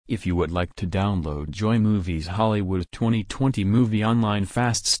If you would like to download Joymovies Hollywood 2020 movie online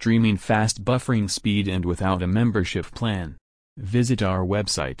fast streaming, fast buffering speed and without a membership plan, visit our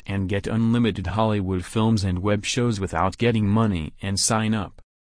website and get unlimited Hollywood films and web shows without getting money and sign up.